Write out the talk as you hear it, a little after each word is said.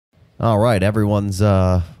All right, everyone's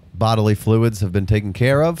bodily fluids have been taken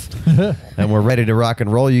care of, and we're ready to rock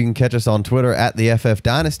and roll. You can catch us on Twitter at the FF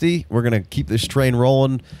Dynasty. We're going to keep this train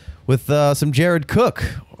rolling with some Jared Cook.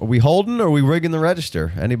 Are we holding or are we rigging the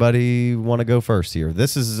register? Anybody want to go first here?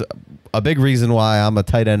 This is a big reason why I'm a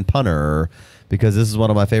tight end punter, because this is one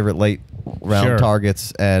of my favorite late round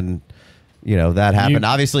targets, and you know that happened.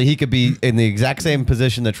 Obviously, he could be in the exact same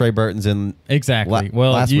position that Trey Burton's in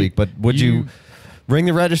last week, but would you ring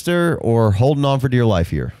the register or holding on for dear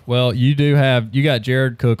life here? Well, you got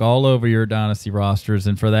Jared Cook all over your dynasty rosters,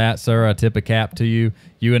 and for that, sir, I tip a cap to you.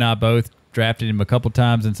 You and I both drafted him a couple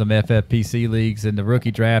times in some FFPC leagues in the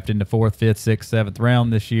rookie draft in the 4th, 5th, 6th, 7th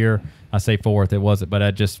round this year. I say 4th, it wasn't,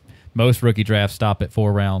 but most rookie drafts stop at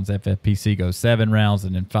 4 rounds. FFPC goes 7 rounds,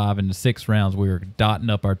 and then 5 and 6 rounds. We were dotting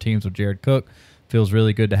up our teams with Jared Cook. Feels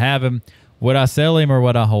really good to have him. Would I sell him or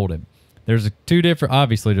would I hold him? There's two different.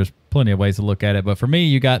 Obviously, there's plenty of ways to look at it, but for me,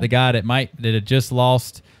 you got the guy that had just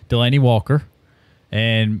lost Delanie Walker,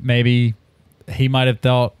 and maybe he might have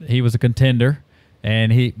thought he was a contender,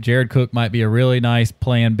 and Jared Cook might be a really nice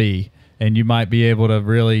plan B, and you might be able to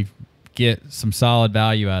really get some solid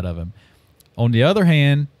value out of him. On the other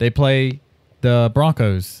hand, they play the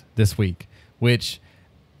Broncos this week, which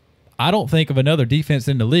I don't think of another defense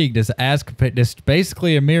in the league that's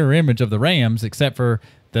basically a mirror image of the Rams, except for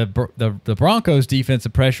the Broncos'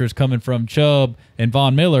 defensive pressure is coming from Chubb and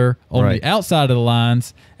Von Miller on the outside of the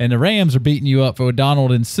lines, and the Rams are beating you up for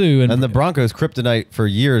Donald and Sue. And the Broncos' kryptonite for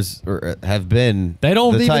years have been they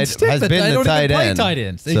don't even play tight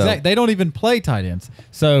ends. So. Exactly, they don't even play tight ends.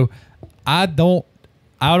 So I don't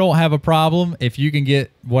have a problem if you can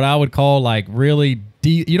get what I would call like really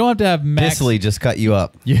deep. You don't have to have max. Disley just cut you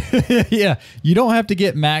up. Yeah, you don't have to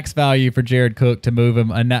get max value for Jared Cook to move him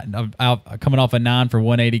coming off a 9 for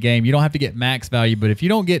 180 game. You don't have to get max value, but if you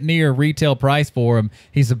don't get near retail price for him,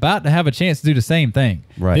 he's about to have a chance to do the same thing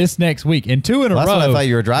this next week. And 2 in a row. That's what I thought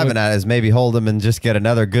you were driving at, is maybe hold him and just get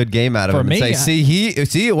another good game out of him and say,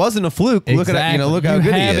 see, it wasn't a fluke. Exactly. Look at look how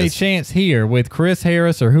good he is. You have a chance here with Chris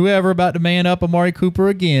Harris or whoever about to man up Amari Cooper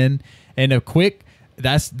again, and a quick.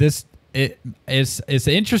 It's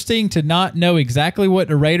interesting to not know exactly what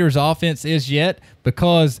the Raiders' offense is yet,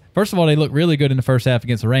 because, first of all, they look really good in the first half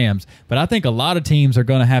against the Rams, but I think a lot of teams are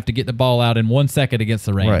going to have to get the ball out in 1 second against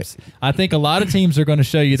the Rams. Right. I think a lot of teams are going to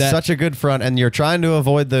show you that. Such a good front, and you're trying to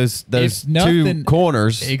avoid those two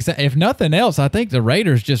corners. If nothing else, I think the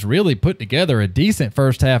Raiders just really put together a decent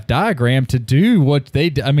first-half diagram to do what they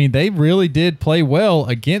did. I mean, they really did play well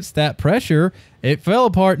against that pressure. It fell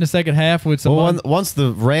apart in the second half with some. Well, once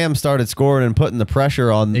the Rams started scoring and putting the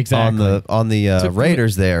pressure on the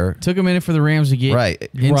Raiders, took a minute for the Rams to get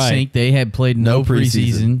in sync. They had played no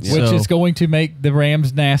preseason, which is going to make the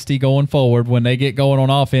Rams nasty going forward when they get going on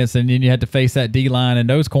offense, and then you had to face that D line and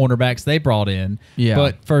those cornerbacks they brought in. Yeah.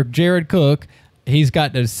 But for Jared Cook, he's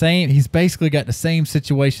basically got the same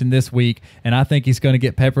situation this week, and I think he's going to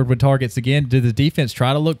get peppered with targets again. Did the defense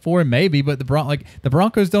try to look for him? Maybe, but the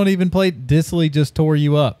Broncos don't even play. Disley just tore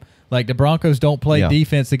you up. Like, the Broncos don't play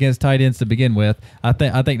defense against tight ends to begin with. I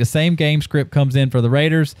think the same game script comes in for the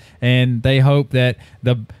Raiders, and they hope that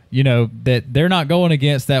that they're not going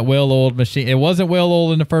against that well-oiled machine. It wasn't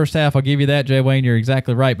well-oiled in the first half. I'll give you that, Jay Wayne. You're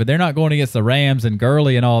exactly right. But they're not going against the Rams and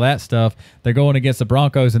Gurley and all that stuff. They're going against the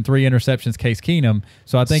Broncos and 3 interceptions, Case Keenum.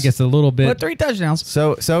 So I think it's a little bit. But 3 touchdowns.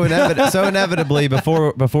 So inevitably,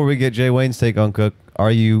 before we get Jay Wayne's take on Cook,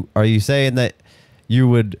 are you saying that you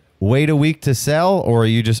would wait a week to sell, or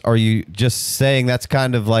are you just saying that's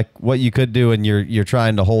kind of like what you could do, and you're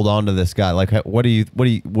trying to hold on to this guy? Like, what do you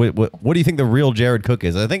think the real Jared Cook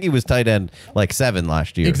is? I think he was tight end like 7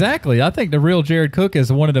 last year. Exactly. I think the real Jared Cook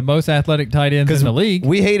is one of the most athletic tight ends in the league.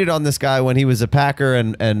 We hated on this guy when he was a Packer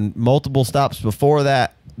and multiple stops before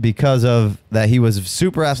that, because of that he was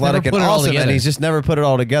super athletic and awesome, and he's just never put it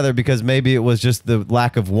all together, because maybe it was just the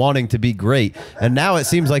lack of wanting to be great. And now it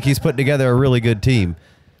seems like he's put together a really good team.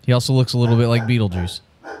 He also looks a little bit like Beetlejuice.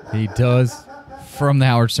 He does. From the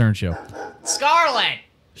Howard Stern Show. Scarlet!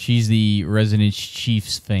 She's the resident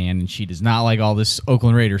Chiefs fan, and she does not like all this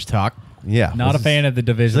Oakland Raiders talk. Yeah. Not a fan of the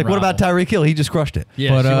division. Like, what about Tyreek Hill? He just crushed it. Yeah,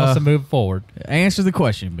 but, she wants to move forward. Answer the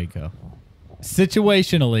question, Binko.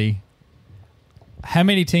 Situationally, how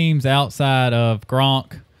many teams outside of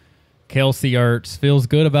Gronk, Kelsey, Ertz feels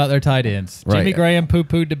good about their tight ends? Right. Jimmy Graham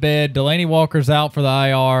poo-pooed to bed. Delanie Walker's out for the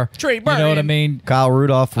IR. Trey Burton. You know what I mean? Kyle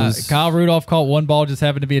Rudolph caught one ball, just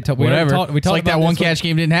happened to be a touchdown. Whatever. It's like that one catch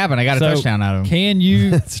game didn't happen. I got a touchdown out of him. Can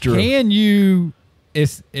you? That's true. Can you?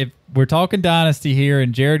 If we're talking dynasty here,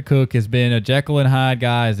 and Jared Cook has been a Jekyll and Hyde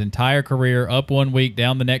guy his entire career. Up 1 week,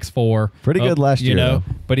 down the next 4. Pretty good last year, though.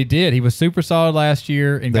 But he did. He was super solid last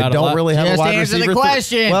year, and They got don't a lot. really have a wide receiver. The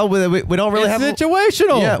question. Well, we don't really It's have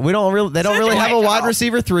situational. Yeah, we don't really. They don't really have a wide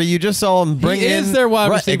receiver 3. You just saw him bring He in. is their wide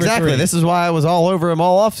receiver Exactly. 3. This is why I was all over him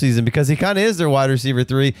all offseason, because he kind of is their wide receiver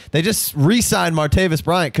 3. They just re-signed Martavis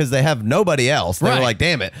Bryant because they have nobody else. They were Right. like,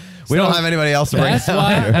 damn it, we don't have anybody else to bring. That's out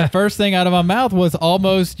why here. the first thing out of my mouth was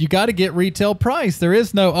almost you got to get retail price. There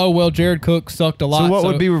is no Jared Cook sucked a lot. So what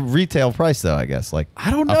would be retail price though? I guess like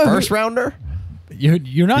I don't know. a first rounder.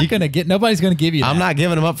 You're not going to get. Nobody's going to give you that. I'm not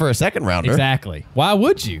giving him up for a second rounder. Exactly. Why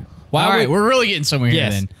would you? Why? All right, we're really getting somewhere here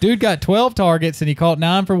Yes. then. Dude got 12 targets and he caught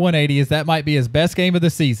 9 for 180. As that might be his best game of the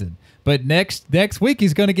season. But next week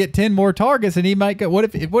he's going to get 10 more targets and he might go. What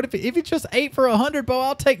if he just 8 for 100? Bo,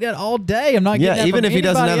 I'll take that all day. I'm not getting that even from if he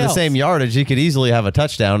doesn't have anybody the else. same yardage, he could easily have a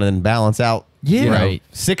touchdown and balance out. Yeah. Right.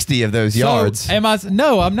 60 of those So, yards.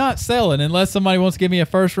 No, I'm not selling unless somebody wants to give me a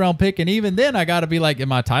first round pick. And even then, I got to be like,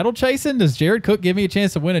 am I title chasing? Does Jared Cook give me a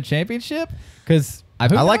chance to win a championship? Because I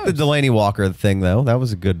like the Delaney Walker thing though. That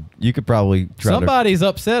was a good. You could probably try somebody's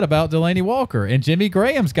upset about Delaney Walker, and Jimmy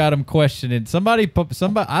Graham's got him questioning.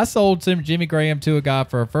 I sold Jimmy Graham to a guy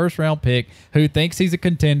for a first round pick who thinks he's a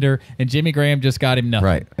contender, and Jimmy Graham just got him nothing.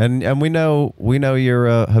 right. And we know you're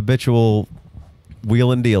a habitual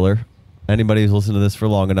wheel and dealer. Anybody who's listened to this for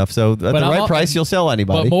long enough, so at the right price, you'll sell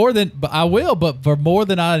anybody. But I will. But for more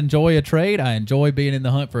than I enjoy a trade, I enjoy being in the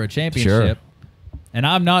hunt for a championship. Sure. And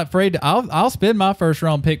I'm not afraid to. I'll spend my first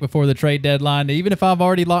round pick before the trade deadline, even if I've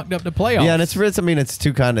already locked up the playoffs. Yeah, and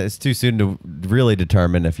it's too soon to really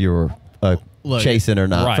determine if you're chasing or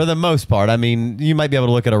not. Right. For the most part, I mean, you might be able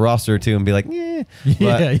to look at a roster or two and be like, yeah.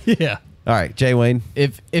 Yeah. All right, Jay Wayne.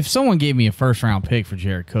 If someone gave me a first round pick for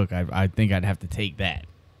Jared Cook, I think I'd have to take that.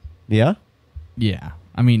 Yeah. Yeah.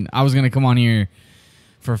 I mean, I was gonna come on here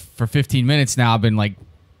for 15 minutes now. I've been like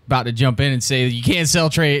about to jump in and say that you can't sell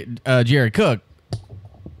Jared Cook.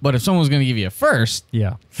 But if someone's going to give you a first,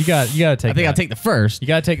 Yeah, you got to take. I think that. I'll take the first. You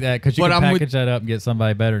got to take that because you But can I'm package that up and get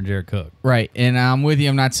somebody better than Jared Cook. Right, and I'm with you.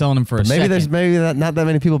 I'm not selling him for a Maybe second. there's not that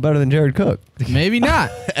many people better than Jared Cook. Maybe not.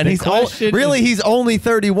 And The he's question he's only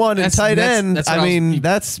 31 and tight end. that's what I mean,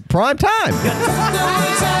 that's prime time.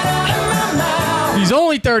 He's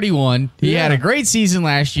only 31. He had a great season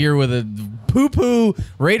last year with a poo-poo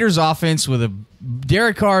Raiders offense with a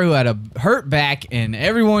Derek Carr who had a hurt back, and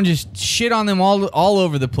everyone just shit on them all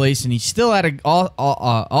over the place, and he still had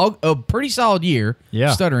a pretty solid year.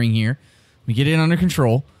 Yeah. Stuttering here. We get it under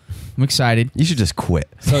control. I'm excited. You should just quit.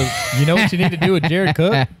 So you know what you need to do with Jared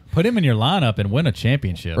Cook? Put him in your lineup and win a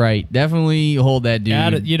championship. Right. Definitely hold that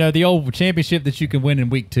dude. The old championship that you can win in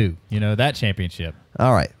week 2. That championship.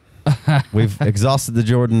 All right. We've exhausted the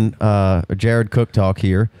Jared Cook talk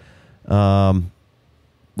here.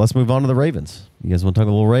 Let's move on to the Ravens. You guys want to talk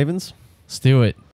a little Ravens? Let's do it.